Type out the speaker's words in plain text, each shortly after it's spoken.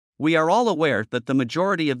We are all aware that the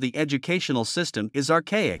majority of the educational system is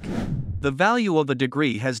archaic. The value of a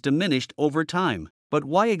degree has diminished over time, but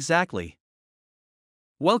why exactly?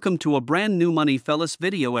 Welcome to a brand new Money Fellas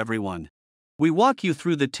video, everyone. We walk you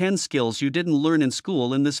through the 10 skills you didn't learn in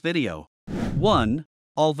school in this video. 1.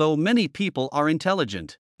 Although many people are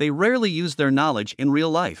intelligent, they rarely use their knowledge in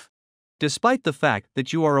real life. Despite the fact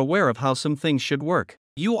that you are aware of how some things should work,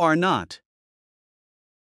 you are not.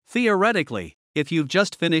 Theoretically, if you've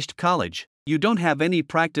just finished college, you don't have any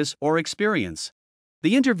practice or experience.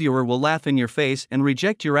 The interviewer will laugh in your face and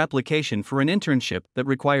reject your application for an internship that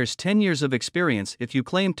requires 10 years of experience if you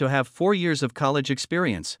claim to have 4 years of college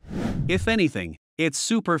experience. If anything, it's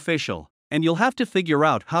superficial, and you'll have to figure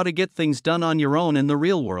out how to get things done on your own in the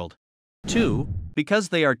real world. 2. Because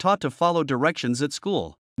they are taught to follow directions at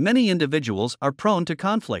school, many individuals are prone to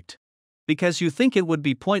conflict. Because you think it would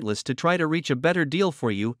be pointless to try to reach a better deal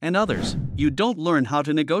for you and others, you don't learn how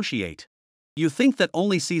to negotiate. You think that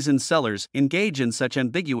only seasoned sellers engage in such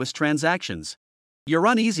ambiguous transactions. Your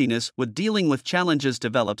uneasiness with dealing with challenges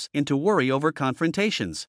develops into worry over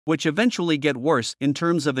confrontations, which eventually get worse in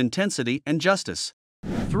terms of intensity and justice.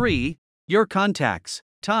 3. Your contacts,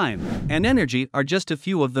 time, and energy are just a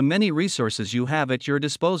few of the many resources you have at your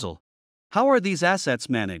disposal. How are these assets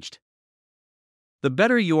managed? The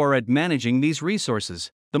better you are at managing these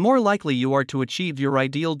resources, the more likely you are to achieve your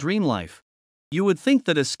ideal dream life. You would think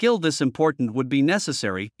that a skill this important would be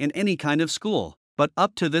necessary in any kind of school, but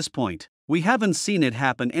up to this point, we haven't seen it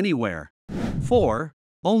happen anywhere. 4.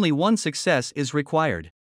 Only one success is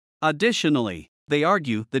required. Additionally, they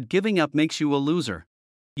argue that giving up makes you a loser.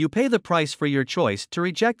 You pay the price for your choice to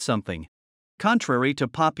reject something. Contrary to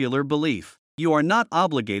popular belief, you are not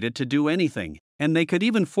obligated to do anything, and they could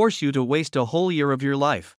even force you to waste a whole year of your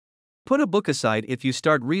life. Put a book aside if you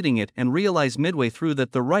start reading it and realize midway through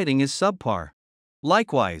that the writing is subpar.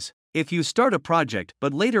 Likewise, if you start a project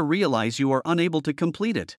but later realize you are unable to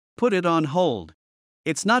complete it, put it on hold.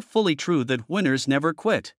 It's not fully true that winners never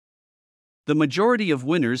quit. The majority of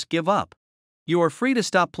winners give up. You are free to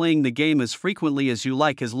stop playing the game as frequently as you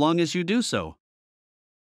like as long as you do so.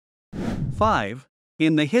 5.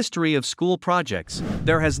 In the history of school projects,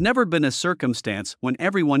 there has never been a circumstance when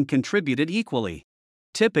everyone contributed equally.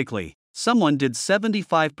 Typically, someone did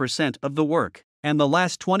 75% of the work, and the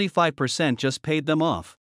last 25% just paid them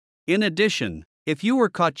off. In addition, if you were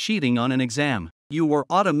caught cheating on an exam, you were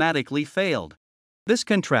automatically failed. This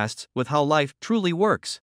contrasts with how life truly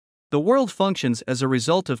works. The world functions as a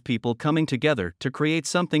result of people coming together to create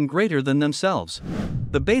something greater than themselves.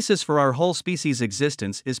 The basis for our whole species'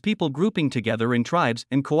 existence is people grouping together in tribes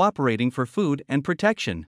and cooperating for food and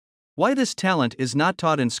protection. Why this talent is not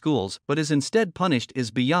taught in schools but is instead punished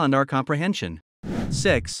is beyond our comprehension.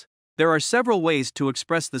 6. There are several ways to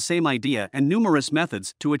express the same idea and numerous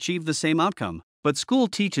methods to achieve the same outcome, but school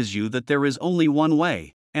teaches you that there is only one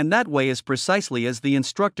way, and that way is precisely as the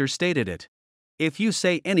instructor stated it. If you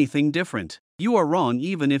say anything different, you are wrong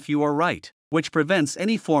even if you are right, which prevents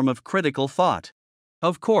any form of critical thought.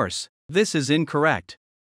 Of course, this is incorrect.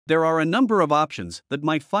 There are a number of options that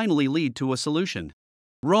might finally lead to a solution.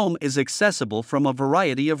 Rome is accessible from a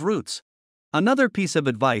variety of routes. Another piece of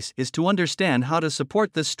advice is to understand how to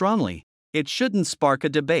support this strongly. It shouldn't spark a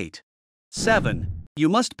debate. 7. You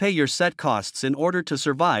must pay your set costs in order to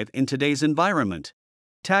survive in today's environment.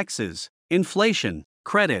 Taxes, inflation,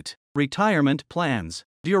 credit, retirement plans,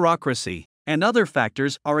 bureaucracy, and other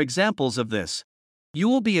factors are examples of this. You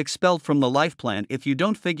will be expelled from the life plan if you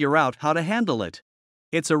don't figure out how to handle it.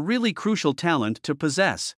 It's a really crucial talent to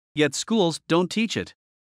possess, yet schools don't teach it.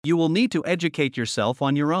 You will need to educate yourself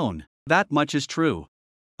on your own, that much is true.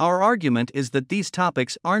 Our argument is that these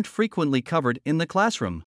topics aren't frequently covered in the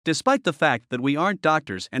classroom, despite the fact that we aren't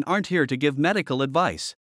doctors and aren't here to give medical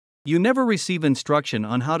advice. You never receive instruction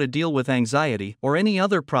on how to deal with anxiety or any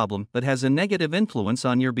other problem that has a negative influence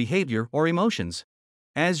on your behavior or emotions.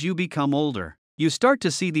 As you become older, you start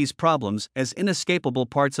to see these problems as inescapable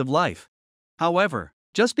parts of life. However,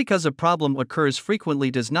 just because a problem occurs frequently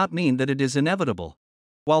does not mean that it is inevitable.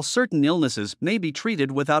 While certain illnesses may be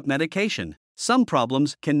treated without medication, some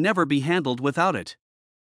problems can never be handled without it.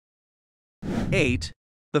 8.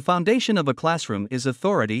 The foundation of a classroom is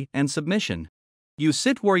authority and submission. You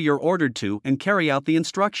sit where you're ordered to and carry out the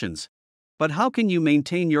instructions. But how can you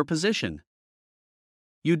maintain your position?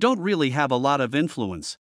 You don't really have a lot of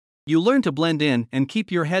influence. You learn to blend in and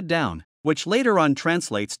keep your head down, which later on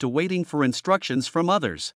translates to waiting for instructions from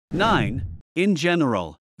others. 9. In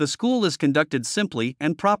general, the school is conducted simply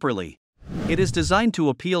and properly. It is designed to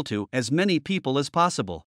appeal to as many people as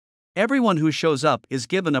possible. Everyone who shows up is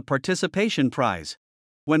given a participation prize.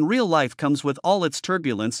 When real life comes with all its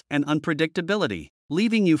turbulence and unpredictability,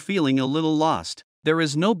 leaving you feeling a little lost, there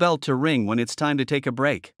is no bell to ring when it's time to take a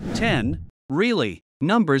break. 10. Really,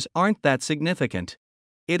 numbers aren't that significant.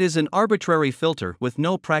 It is an arbitrary filter with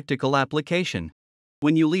no practical application.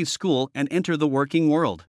 When you leave school and enter the working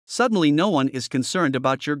world, suddenly no one is concerned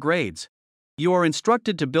about your grades. You are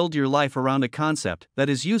instructed to build your life around a concept that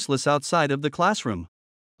is useless outside of the classroom.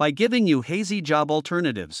 By giving you hazy job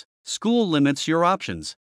alternatives, school limits your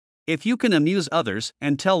options. If you can amuse others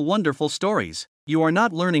and tell wonderful stories, you are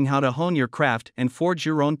not learning how to hone your craft and forge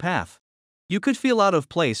your own path. You could feel out of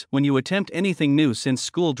place when you attempt anything new since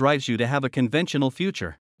school drives you to have a conventional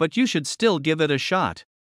future, but you should still give it a shot.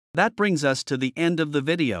 That brings us to the end of the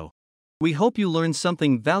video. We hope you learned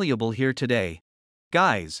something valuable here today.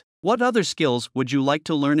 Guys, what other skills would you like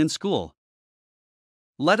to learn in school?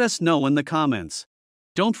 Let us know in the comments.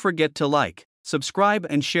 Don't forget to like, subscribe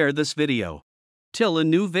and share this video. Till a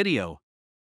new video.